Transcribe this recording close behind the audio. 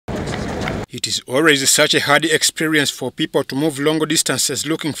It is always such a hard experience for people to move long distances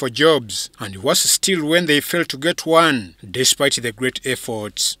looking for jobs, and worse still when they fail to get one, despite the great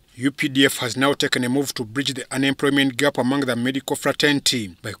efforts. UPDF has now taken a move to bridge the unemployment gap among the medical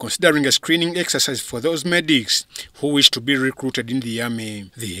fraternity by considering a screening exercise for those medics who wish to be recruited in the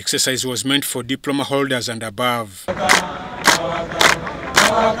army. The exercise was meant for diploma holders and above.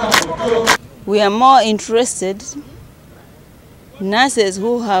 We are more interested in nurses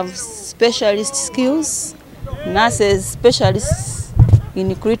who have specialist skills, nurses specialists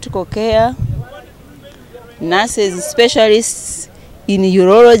in critical care, nurses specialists in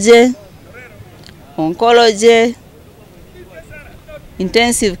urology, oncology,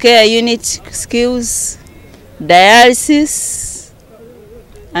 intensive care unit skills, dialysis,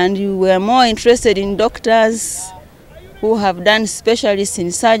 and we are more interested in doctors who have done specialists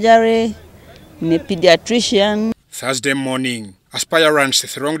in surgery, in a pediatrician. Thursday morning, aspirants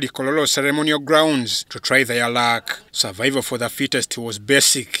thronged the Kololo ceremonial grounds to try their luck. Survival for the fittest was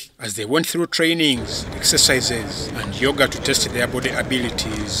basic as they went through trainings, exercises, and yoga to test their body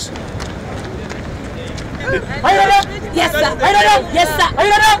abilities. Yes, sir. Yes, sir.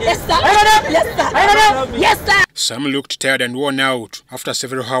 Yes, sir. Yes, sir. Yes, sir. Some looked tired and worn out after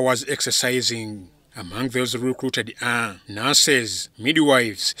several hours exercising. Among those recruited are nurses,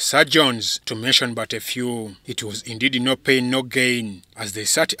 midwives, surgeons, to mention but a few. It was indeed no pain, no gain, as they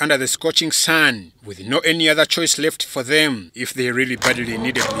sat under the scorching sun with no any other choice left for them if they really badly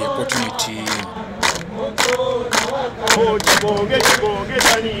needed the opportunity.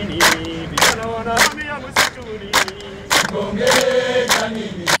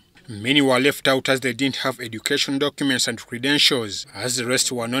 Many were left out as they didn't have education documents and credentials, as the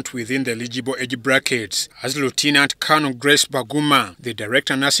rest were not within the eligible age brackets, as Lieutenant Colonel Grace Baguma, the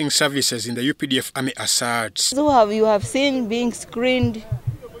Director of Nursing Services in the UPDF Army, asserts. Who you have seen being screened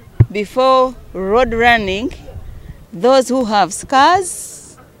before road running, those who have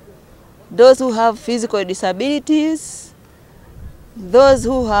scars, those who have physical disabilities, those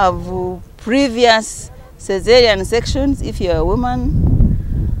who have previous cesarean sections if you are a woman,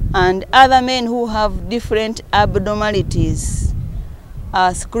 and other men who have different abnormalities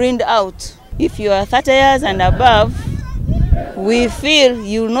are screened out. If you are 30 years and above, we feel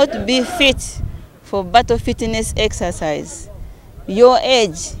you will not be fit for battle fitness exercise. Your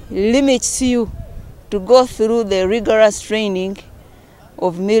age limits you to go through the rigorous training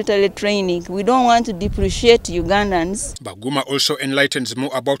of military training. We don't want to depreciate Ugandans. Baguma also enlightens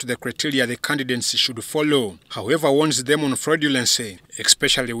more about the criteria the candidates should follow, however warns them on fraudulency,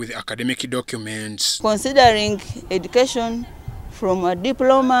 especially with academic documents. Considering education from a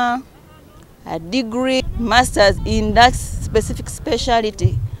diploma, a degree, master's in that specific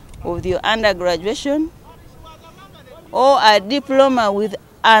specialty of your undergraduation, or a diploma with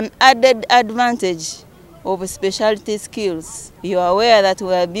an added advantage of specialty skills. You are aware that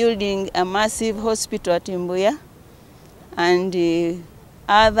we are building a massive hospital at Mbuya and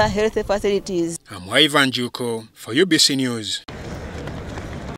other health facilities. I'm Ivan Juko for UBC News.